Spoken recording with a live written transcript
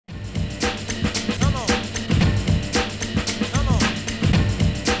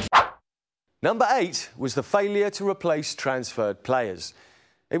Number 8 was the failure to replace transferred players.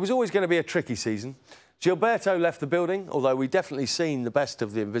 It was always going to be a tricky season. Gilberto left the building, although we've definitely seen the best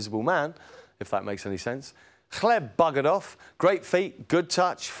of the Invisible Man, if that makes any sense. Chleb buggered off. Great feet, good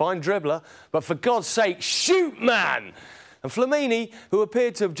touch, fine dribbler, but for God's sake, shoot, man! And Flamini, who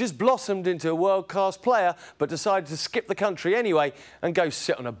appeared to have just blossomed into a world-class player, but decided to skip the country anyway and go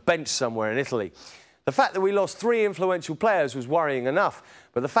sit on a bench somewhere in Italy. The fact that we lost 3 influential players was worrying enough,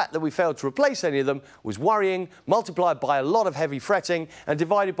 but the fact that we failed to replace any of them was worrying, multiplied by a lot of heavy fretting and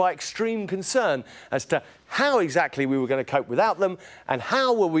divided by extreme concern as to how exactly we were going to cope without them and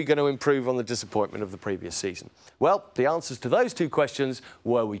how were we going to improve on the disappointment of the previous season. Well, the answers to those 2 questions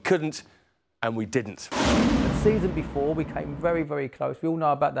were we couldn't and we didn't. The season before, we came very, very close. We all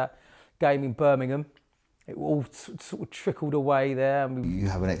know about that game in Birmingham. It all sort of trickled away there. You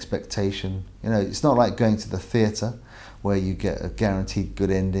have an expectation. You know, it's not like going to the theatre where you get a guaranteed good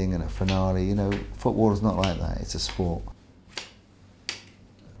ending and a finale. You know, football is not like that. It's a sport.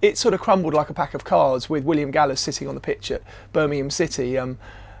 It sort of crumbled like a pack of cards with William Gallas sitting on the pitch at Birmingham City,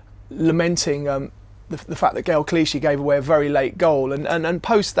 lamenting the fact that Gael Clichy gave away a very late goal. And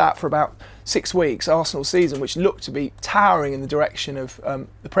post that, for about 6 weeks, Arsenal's season, which looked to be towering in the direction of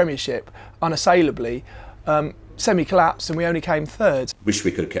the Premiership, unassailably, semi-collapsed, and we only came 3rd. Wish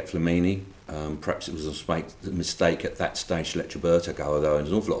we could have kept Flamini. Perhaps it was a mistake at that stage to let Gilberto go, although there's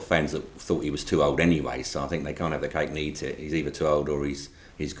an awful lot of fans that thought he was too old anyway, so I think they can't have the cake and eat it. He's either too old or he's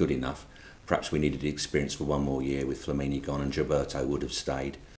good enough. Perhaps we needed the experience for 1 more year with Flamini gone, and Gilberto would have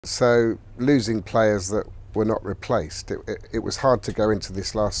stayed. So losing players that were not replaced, it was hard to go into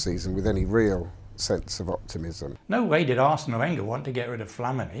this last season with any real sense of optimism. No way did Arsene Wenger want to get rid of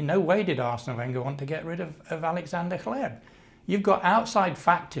Flamini. No way did Arsene Wenger want to get rid of Alexander Chleb. You've got outside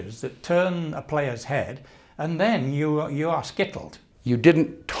factors that turn a player's head, and then you are skittled. You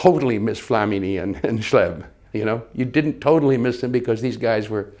didn't totally miss Flamini and Chleb, you know. You didn't totally miss them because these guys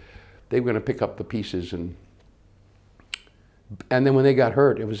were going to pick up the pieces, and then when they got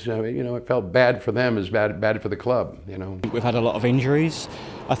hurt, it was you know, it felt bad for them as bad for the club, you know. We've had a lot of injuries.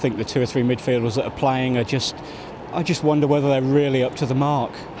 I think the 2 or 3 midfielders that are playing are just, I just wonder whether they're really up to the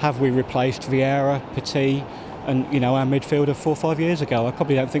mark. Have we replaced Vieira, Petit, and you know, our midfielder 4 or 5 years ago? I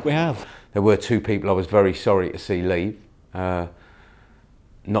probably don't think we have. There were 2 people I was very sorry to see leave.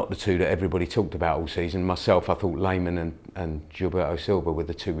 Not the 2 that everybody talked about all season. Myself, I thought Lehmann and Gilberto Silva were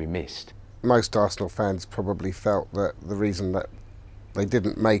the 2 we missed. Most Arsenal fans probably felt that the reason that they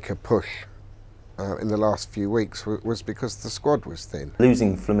didn't make a push in the last few weeks was because the squad was thin.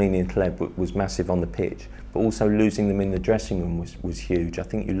 Losing Flamini and Chleb was massive on the pitch, but also losing them in the dressing room was huge. I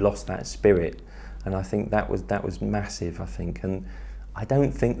think you lost that spirit, and I think that was massive, I think. And I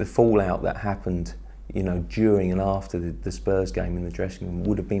don't think the fallout that happened, you know, during and after the Spurs game in the dressing room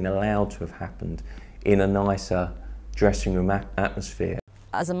would have been allowed to have happened in a nicer dressing room atmosphere.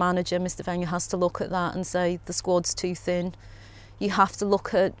 As a manager, Mr Wenger has to look at that and say the squad's too thin. You have to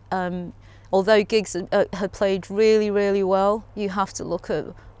look at, although Giggs had played really, really well, you have to look at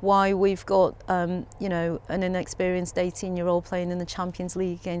why we've got, you know, an inexperienced 18-year-old playing in the Champions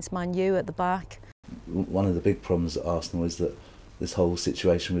League against Man U at the back. One of the big problems at Arsenal is that this whole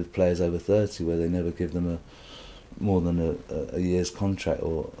situation with players over 30, where they never give them more than a year's contract,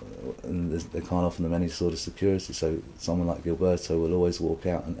 and they can't offer them any sort of security. So someone like Gilberto will always walk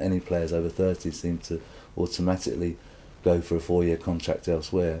out, and any players over 30 seem to automatically go for a 4-year contract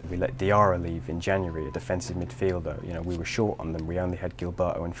elsewhere. We let Diarra leave in January, a defensive midfielder. You know, we were short on them. We only had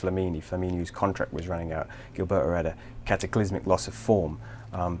Gilberto and Flamini. Flamini, whose contract was running out. Gilberto had a cataclysmic loss of form.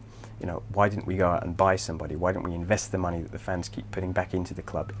 You know, why didn't we go out and buy somebody? Why don't we invest the money that the fans keep putting back into the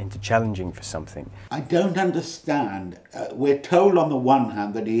club, into challenging for something? I don't understand. We're told on the one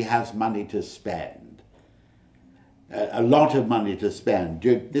hand that he has money to spend, a lot of money to spend.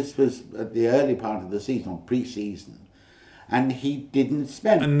 This was at the early part of the season, pre-season, and he didn't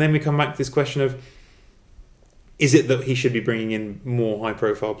spend. And then we come back to this question of, is it that he should be bringing in more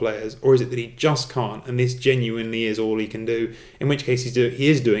high-profile players, or is it that he just can't, and this genuinely is all he can do? In which case, he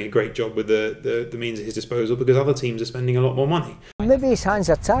is doing a great job with the means at his disposal, because other teams are spending a lot more money. Maybe his hands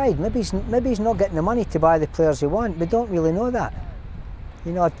are tied. Maybe he's not getting the money to buy the players he wants. We don't really know that.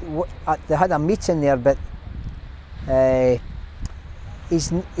 You know, they had a meeting there, but he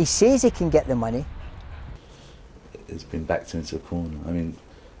says he can get the money. It's been backed into a corner. I mean,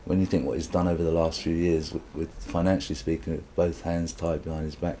 when you think what he's done over the last few years, with financially speaking, with both hands tied behind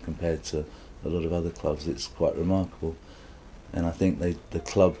his back compared to a lot of other clubs, it's quite remarkable. And I think the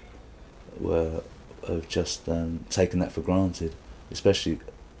club have just taken that for granted, especially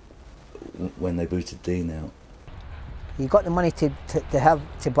when they booted Dean out. You got the money to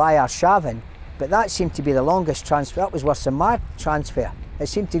buy Arsene, But that seemed to be the longest transfer. That was worse than my transfer. It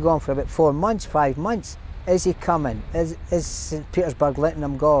seemed to go on for about 4 months, 5 months. Is he coming? Is St Petersburg letting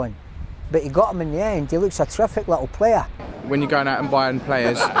him go on? But he got him in the end. He looks a terrific little player. When you're going out and buying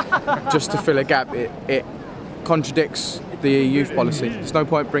players just to fill a gap, it contradicts the youth policy. There's no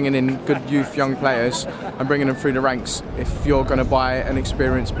point bringing in good youth young players and bringing them through the ranks if you're going to buy an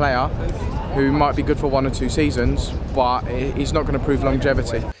experienced player who might be good for 1 or 2 seasons, but he's not going to prove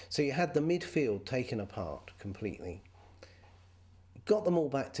longevity. So you had the midfield taken apart completely. Got them all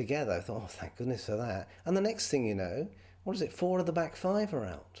back together. I thought, oh, thank goodness for that. And the next thing you know, what is it, 4 of the back 5 are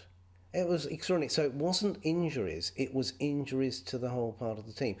out. It was extraordinary. So it wasn't injuries, it was injuries to the whole part of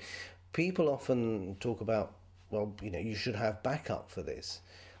the team. People often talk about, well, you know, you should have backup for this.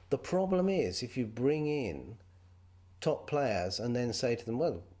 The problem is, if you bring in top players and then say to them,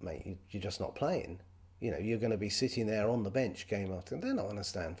 well, mate, you're just not playing. You know, you're going to be sitting there on the bench game after. They're not going to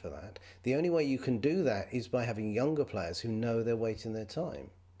stand for that. The only way you can do that is by having younger players who know they're waiting their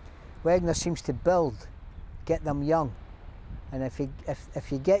time. Wagner seems to build, get them young. And if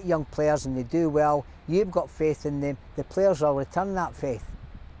you get young players and they do well, you've got faith in them, the players will return that faith.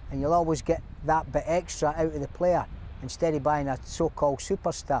 And you'll always get that bit extra out of the player instead of buying a so-called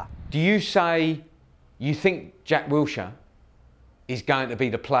superstar. Do you say you think Jack Wilshere is going to be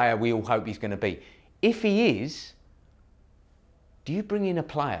the player we all hope he's going to be? If he is, do you bring in a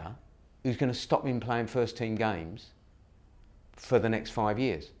player who's going to stop him playing first-team games for the next 5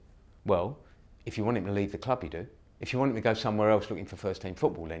 years? Well, if you want him to leave the club, you do. If you want him to go somewhere else looking for first-team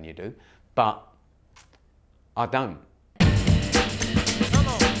football, then you do. But I don't.